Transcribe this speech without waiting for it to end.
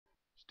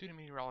Student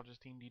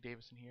meteorologist Dean D.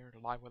 Davison here to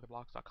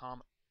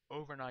Lwbovernight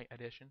overnight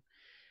edition.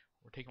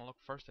 We're taking a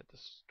look first at the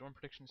Storm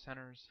Prediction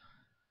Center's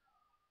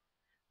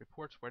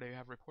reports. Where do you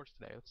have reports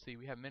today? Let's see.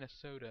 We have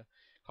Minnesota,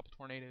 a couple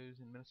tornadoes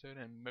in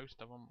Minnesota, and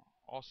most of them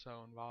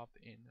also involved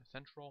in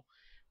central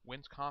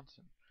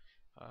Wisconsin.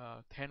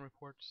 10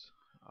 reports,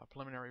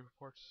 preliminary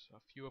reports. A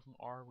few of them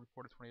are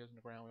reported tornadoes in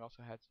the ground. We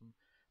also had some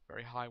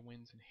very high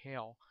winds and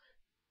hail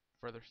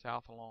further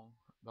south along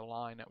the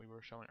line that we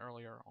were showing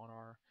earlier on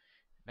our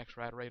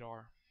NextRad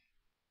radar.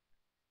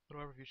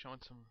 Little overview showing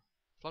some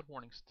flood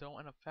warnings still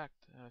in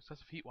effect.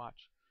 Excessive heat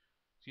watch,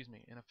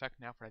 in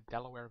effect now for the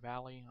Delaware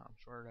Valley. I'm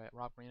sure that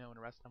Rob Reno and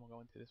the rest of them will go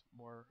into this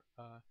more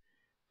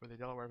for the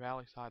Delaware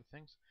Valley side of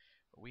things.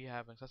 But we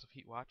have an excessive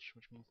heat watch,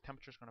 which means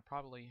temperatures going to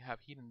probably have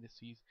heat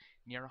indices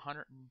near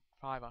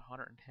 105,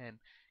 110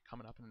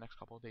 coming up in the next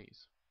couple of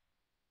days.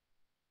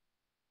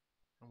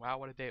 And wow,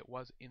 what a day it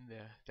was in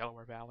the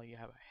Delaware Valley. You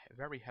have a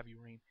very heavy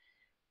rain.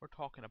 We're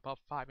talking above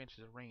 5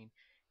 inches of rain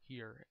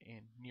here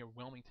in near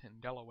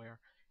Wilmington, Delaware,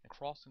 and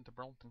cross into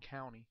Burlington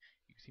County.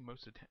 You can see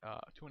most of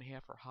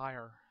 2.5 or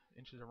higher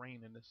inches of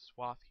rain in this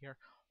swath here.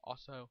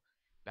 Also,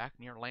 back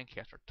near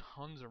Lancaster,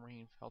 tons of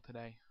rain fell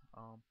today.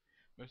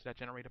 Most of that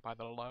generated by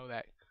the low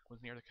that was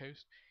near the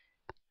coast,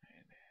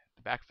 and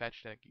the back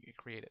fetch that it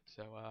created.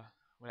 So,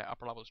 with that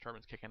upper level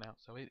disturbance kicking out.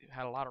 So, it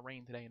had a lot of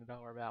rain today in the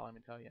Delaware Valley, let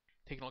me tell you.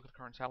 Taking a look at the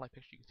current satellite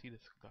picture, you can see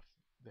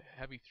the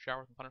heavy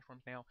showers and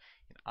thunderstorms now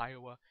in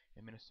Iowa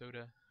and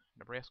Minnesota,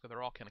 Nebraska.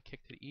 They're all kind of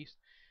kicked to the east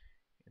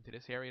into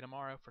this area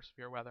tomorrow for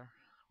severe weather.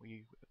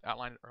 We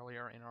outlined it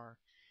earlier in our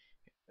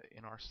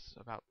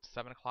about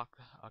 7 o'clock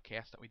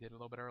cast that we did a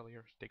little bit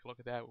earlier. So take a look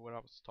at that. What I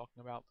was talking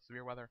about, the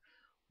severe weather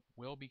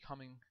will be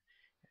coming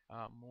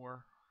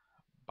more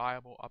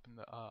viable up in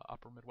the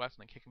upper Midwest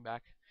and then kicking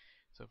back.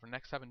 So for the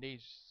next 7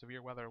 days,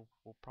 severe weather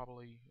will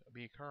probably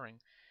be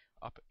occurring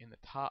up in the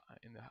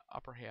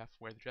upper half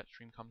where the jet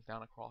stream comes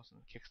down across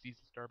and kicks these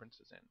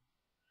disturbances in.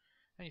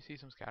 And you see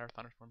some scattered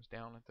thunderstorms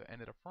down at the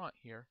end of the front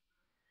here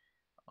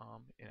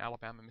in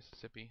Alabama,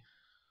 Mississippi.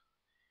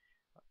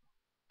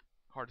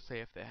 Hard to say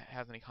if that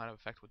has any kind of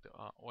effect with the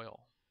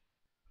oil.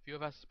 A few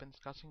of us have been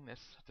discussing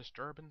this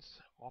disturbance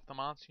off the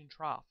monsoon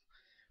trough.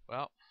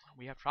 Well,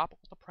 we have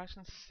Tropical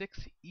Depression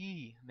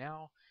 6E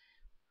now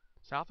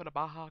south of the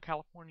Baja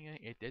California.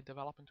 It did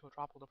develop into a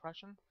tropical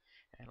depression,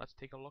 and let's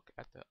take a look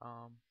at the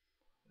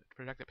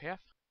projected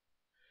path.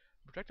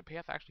 The projected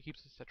path actually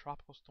keeps it a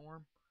tropical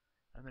storm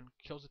and then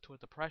kills it to a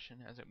depression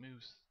as it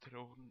moves to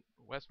the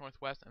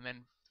west-northwest and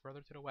then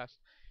further to the west,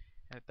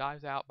 and it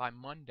dives out by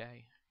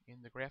Monday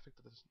in the graphic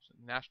that the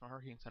National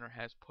Hurricane Center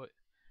has put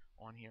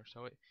on here.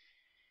 So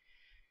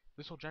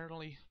this will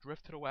generally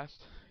drift to the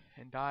west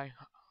and die.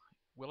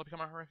 Will it become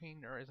a hurricane?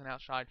 There is an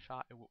outside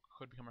shot. It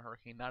could become a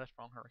hurricane, not a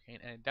strong hurricane,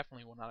 and it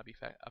definitely will not be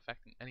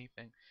affecting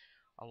anything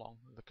along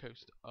the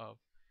coast of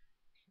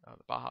the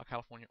Baja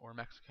California or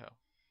Mexico.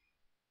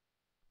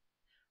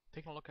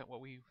 Taking a look at what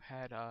we've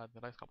had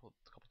the last couple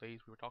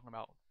days, we were talking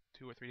about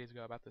 2 or 3 days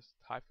ago about this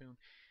typhoon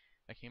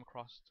that came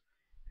across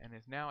and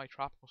is now a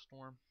tropical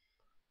storm.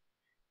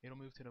 It'll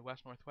move to the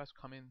west-northwest,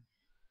 come in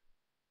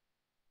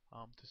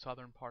to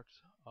southern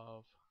parts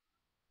of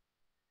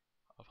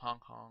Hong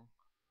Kong,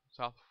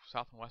 south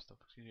and west of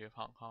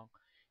Hong Kong.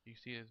 You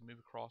see it move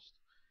across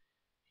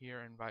here,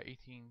 and by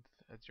 18th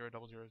at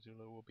 0000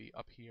 Zulu will be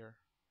up here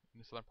in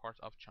the southern parts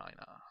of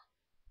China.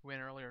 We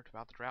went earlier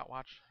about the drought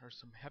watch. There's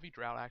some heavy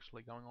drought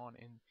actually going on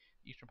in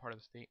the eastern part of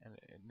the state, and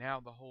now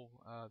the whole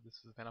this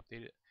has been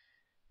updated.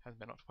 Hasn't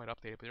been quite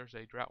updated, but there's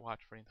a drought watch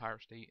for the entire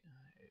state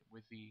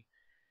with the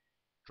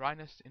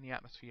dryness in the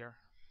atmosphere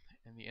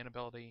and the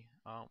inability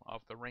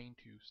of the rain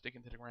to stick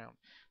into the ground.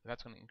 So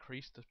that's going to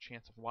increase the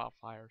chance of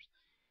wildfires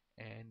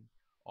and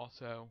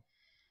also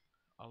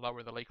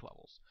lower the lake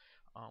levels.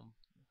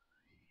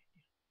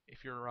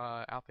 If you're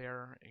out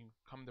there and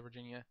come to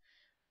Virginia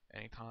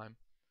anytime,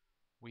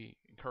 we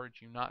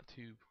encourage you not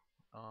to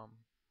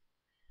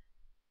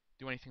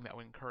do anything that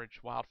would encourage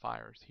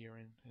wildfires here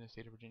in the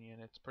state of Virginia.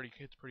 And it's pretty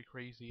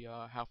crazy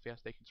how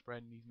fast they can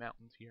spread in these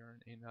mountains here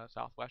in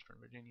southwestern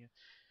Virginia.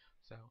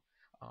 So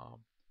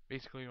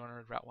basically, on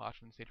our drought watch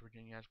in the state of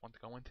Virginia, I just want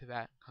to go into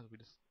that because we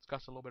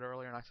discussed it a little bit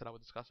earlier, and I said I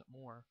would discuss it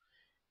more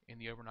in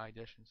the overnight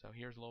edition. So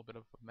here's a little bit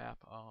of a map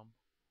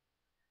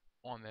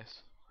on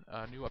this.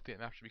 New update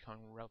map should be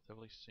coming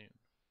relatively soon.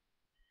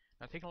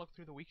 Now taking a look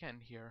through the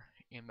weekend here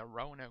in the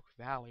Roanoke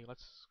Valley,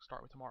 let's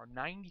start with tomorrow.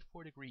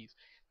 94 degrees,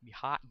 it'll be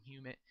hot and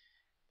humid.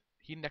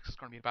 Heat index is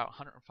going to be about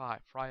 105.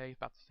 Friday,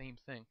 about the same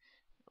thing.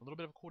 A little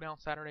bit of a cool down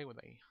Saturday with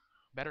a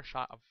better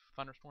shot of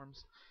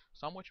thunderstorms,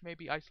 some which may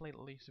be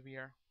isolatedly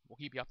severe. We'll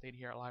keep you updated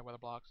here at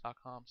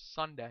LiveWeatherBlogs.com.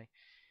 Sunday,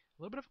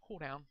 a little bit of a cool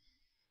down.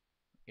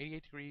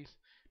 88 degrees,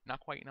 not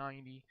quite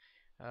 90.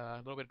 A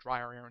little bit of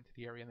drier air into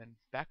the area, and then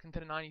back into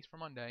the 90s for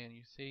Monday. And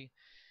you see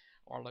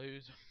our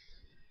lows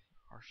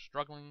are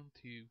struggling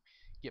to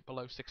get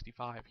below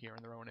 65 here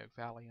in the Roanoke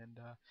Valley. And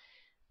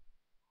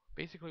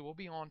basically, we'll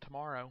be on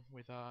tomorrow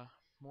with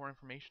more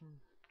information.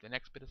 The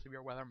next bit of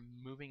severe weather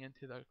moving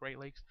into the Great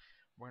Lakes.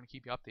 We're going to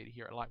keep you updated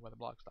here at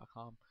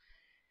LiveWeatherBlogs.com.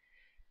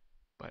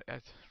 But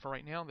as for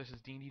right now, this is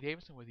Dean D.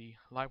 Davison with the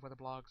Live Weather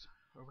Blogs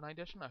Overnight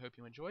Edition. I hope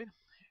you enjoyed,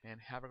 and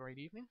have a great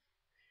evening.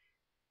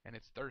 And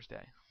it's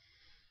Thursday.